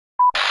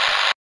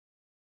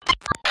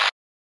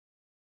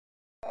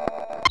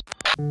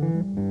I'm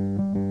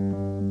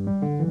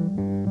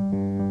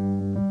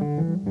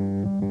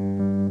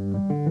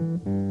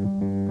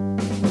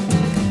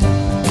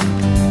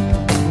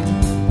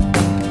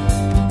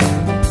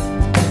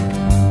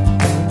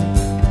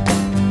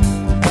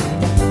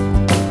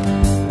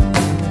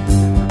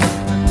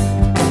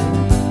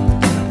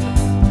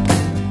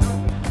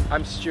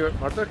Stuart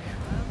Murdoch.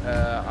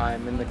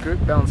 I'm in the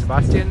group Belle And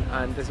Sebastian,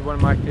 and this is one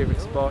of my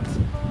favourite spots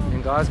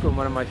in Glasgow and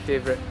one of my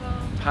favourite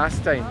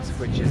pastimes,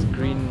 which is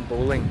green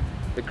bowling.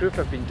 The group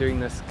have been doing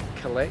this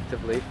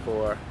collectively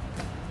for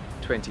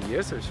 20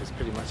 years, which is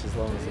pretty much as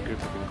long as the group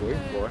have been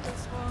going for.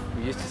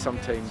 We used to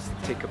sometimes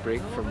take a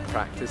break from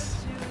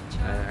practice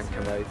and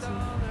come out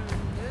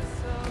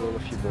and roll a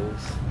few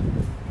bowls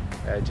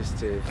just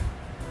to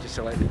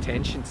let the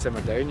tension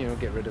simmer down, you know,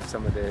 get rid of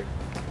some of the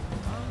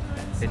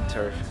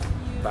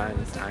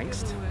inter-band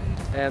angst.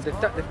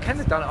 They've kind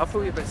of done it up a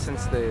wee bit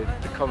since the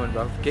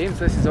Commonwealth Games.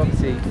 This is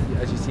obviously,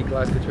 as you see,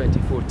 Glasgow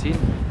 2014.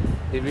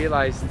 They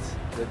realised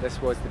that this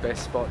was the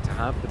best spot to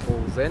have the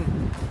bowls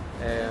in.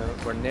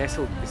 We're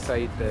nestled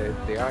beside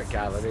the art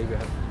gallery. We've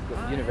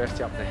got the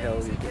university up the hill,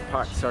 you've got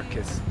Park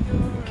Circus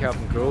in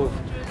Kelvin Grove.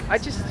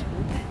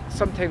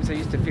 Sometimes I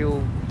used to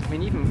feel, I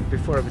mean, even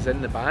before I was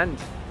in the band,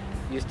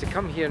 you used to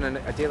come here on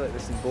a day like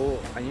this and bowl,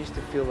 and you used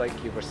to feel like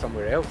you were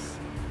somewhere else.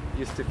 You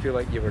used to feel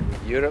like you were in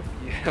Europe,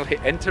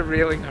 like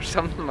interrailing or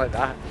something like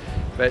that,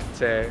 but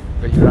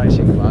you're actually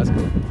in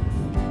Glasgow.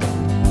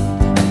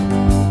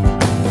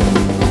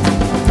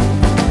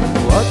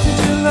 What did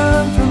you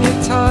learn from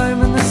your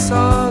time in the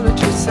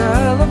solitary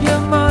cell of your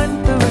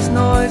mind? There was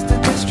noise to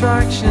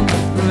distraction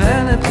from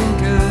anything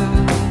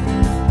good,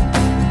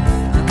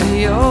 and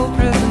the old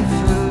prison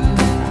food.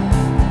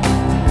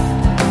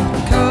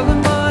 I'm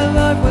curling my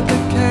life with the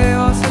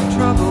chaos of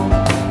trouble,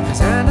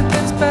 'cause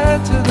anything's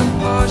better than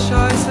posh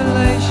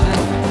isolation.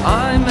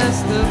 I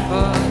miss the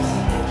bus.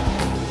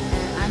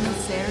 I'm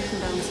Sarah from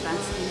Belle And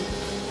Sebastian,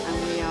 and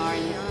we are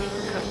in the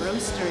Paper Cup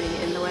Roastery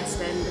in the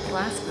West End of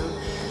Glasgow.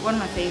 One of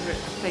my favourite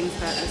things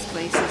about this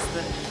place is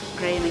that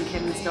Graham and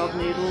Kim's dog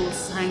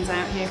Noodles hangs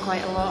out here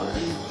quite a lot,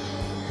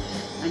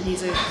 and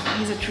he's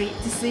a treat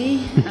to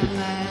see. And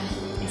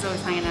he's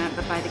always hanging out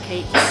by the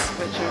cakes,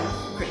 which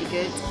are pretty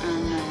good.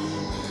 And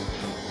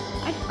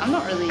I'm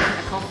not really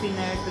a coffee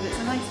nerd, but it's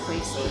a nice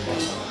place to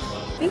be.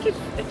 I think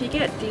if you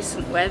get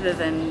decent weather,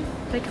 then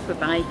pick up a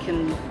bike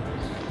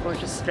or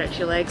just stretch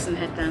your legs and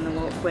head down the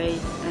walkway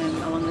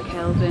along the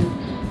Kelvin,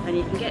 and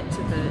you can get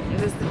to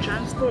the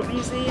Transport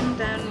Museum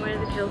down where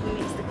the Kelvin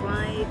meets the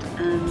Clyde,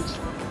 and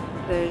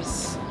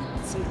there's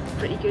some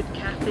pretty good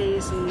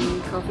cafes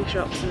and coffee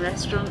shops and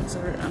restaurants.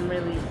 I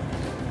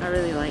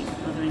really like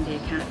Mother India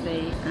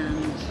Cafe,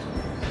 and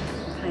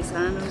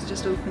Paisano's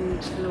just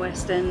opened in the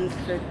West End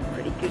for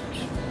pretty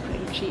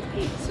cheap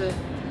pizza,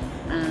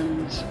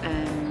 and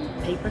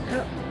Paper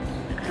Cup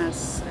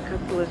has a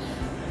couple of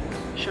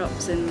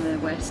shops in the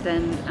West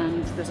End,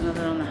 and there's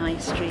another on the High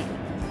Street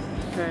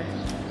for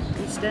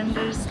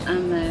EastEnders,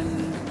 and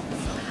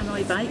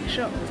Hanoi Bike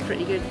Shop with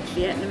pretty good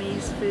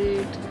Vietnamese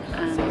food,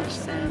 and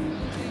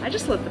I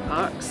just love the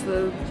parks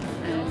though.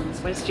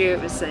 When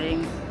Stuart was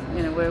saying,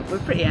 you know, we're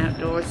pretty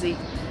outdoorsy,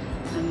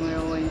 and we're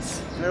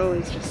always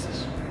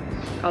just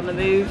on the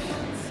move,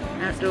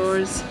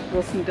 outdoors,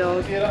 walking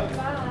dog.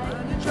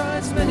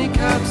 Drives many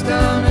cabs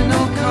down in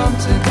Old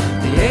Compton,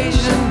 the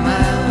Asian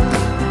man,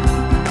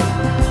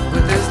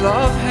 with his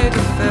love-hate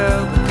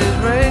affair with his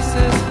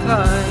racist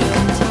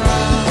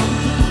clientele.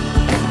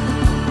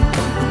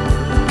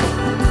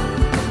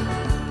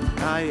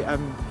 Hi,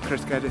 I'm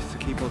Chris Geddes, the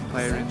keyboard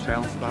player in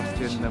Belle And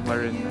Sebastian, and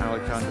we're in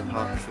Alexander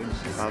Park in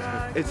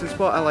Glasgow. It's a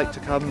spot I like to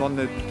come on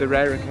the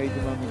rare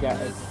occasion when we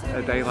get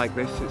a day like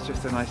this. It's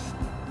just a nice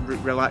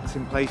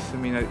relaxing place. I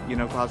mean, you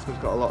know, Glasgow's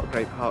got a lot of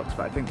great parks,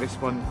 but I think this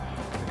one,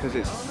 because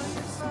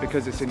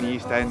it's in the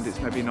East End, it's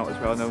maybe not as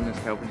well known as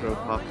Kelvin Grove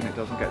Park, and it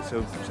doesn't get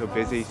so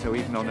busy. So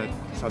even on a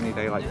sunny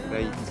day like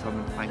today, you can come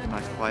and find a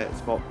nice quiet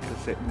spot to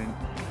sit and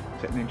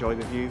enjoy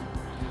the view.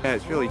 Yeah,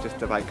 it's really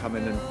just about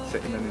coming and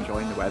sitting and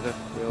enjoying the weather,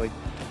 really.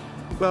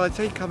 Well, I'd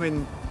say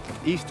coming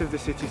east of the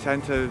city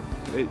centre,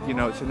 you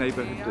know, it's a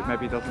neighbourhood that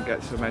maybe doesn't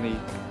get so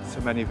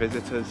many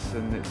visitors,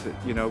 and it's,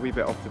 you know, a wee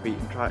bit off the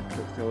beaten track,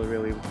 but still a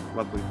really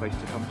lovely place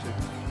to come to.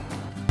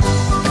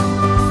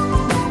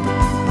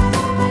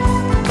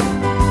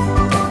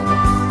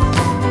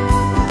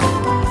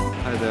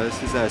 Hi there,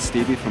 this is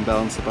Stevie from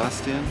Belle And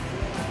Sebastian.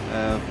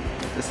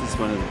 This is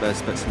one of the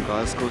best bits in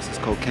Glasgow. It's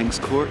called King's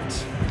Court.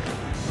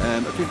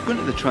 If you're going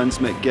to the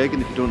TRNSMT gig,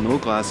 and if you don't know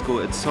Glasgow,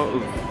 it's sort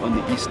of on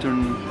the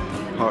eastern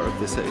part of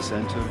the city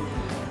centre.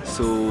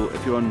 So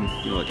if you're on,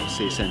 you know, like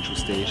say Central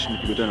Station,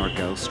 if you go down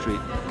Argyll Street,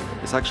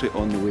 it's actually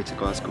on the way to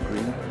Glasgow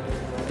Green,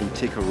 and you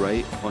take a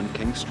right on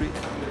King Street,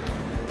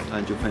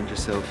 and you'll find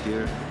yourself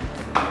here.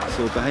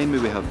 So behind me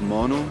we have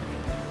Mono,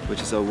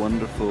 which is a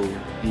wonderful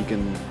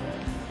vegan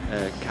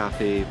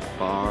cafe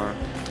bar.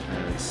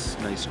 It's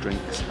nice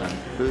drinks and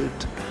food,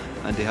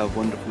 and they have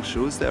wonderful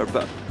shows there.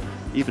 But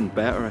even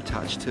better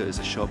attached to it is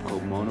a shop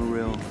called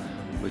Monorail,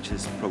 which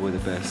is probably the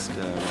best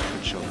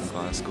record shop in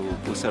Glasgow,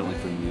 well, certainly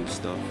for new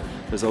stuff.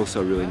 There's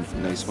also a really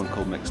nice one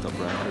called Mixed Up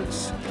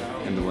Records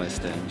in the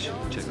West End. You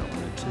should check that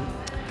one out too.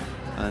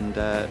 And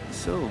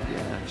so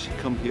yeah, you should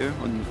come here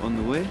on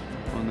the way.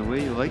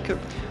 You like it.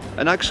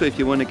 And actually, if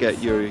you want to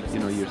get your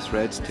your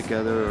threads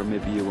together, or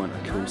maybe you want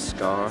a cool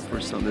scarf or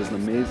something, there's an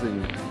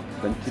amazing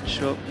vintage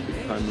shop you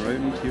can find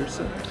around here.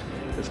 So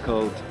it's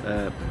called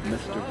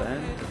Mr.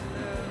 Ben,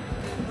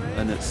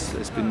 and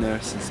it's been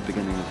there since the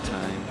beginning of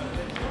time.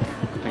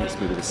 I think it's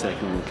maybe the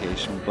second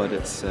location, but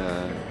it's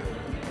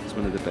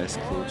one of the best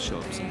clothes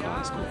shops in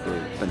Glasgow for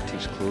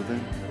vintage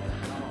clothing.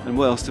 And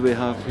what else do we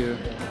have here?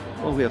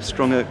 Well, we have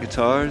strung out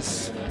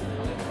guitars.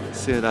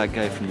 Say that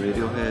guy from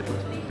Radiohead,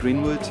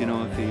 Greenwood, you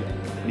know, if he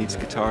needs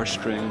guitar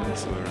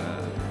strings or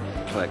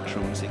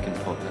plectrums, he can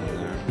pop in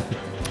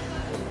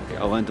there.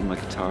 I'll lend him my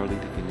guitar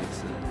lead if he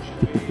needs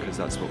it, because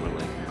that's what we're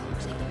like in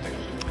Glasgow.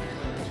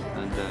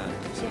 And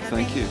so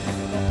thank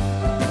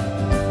you.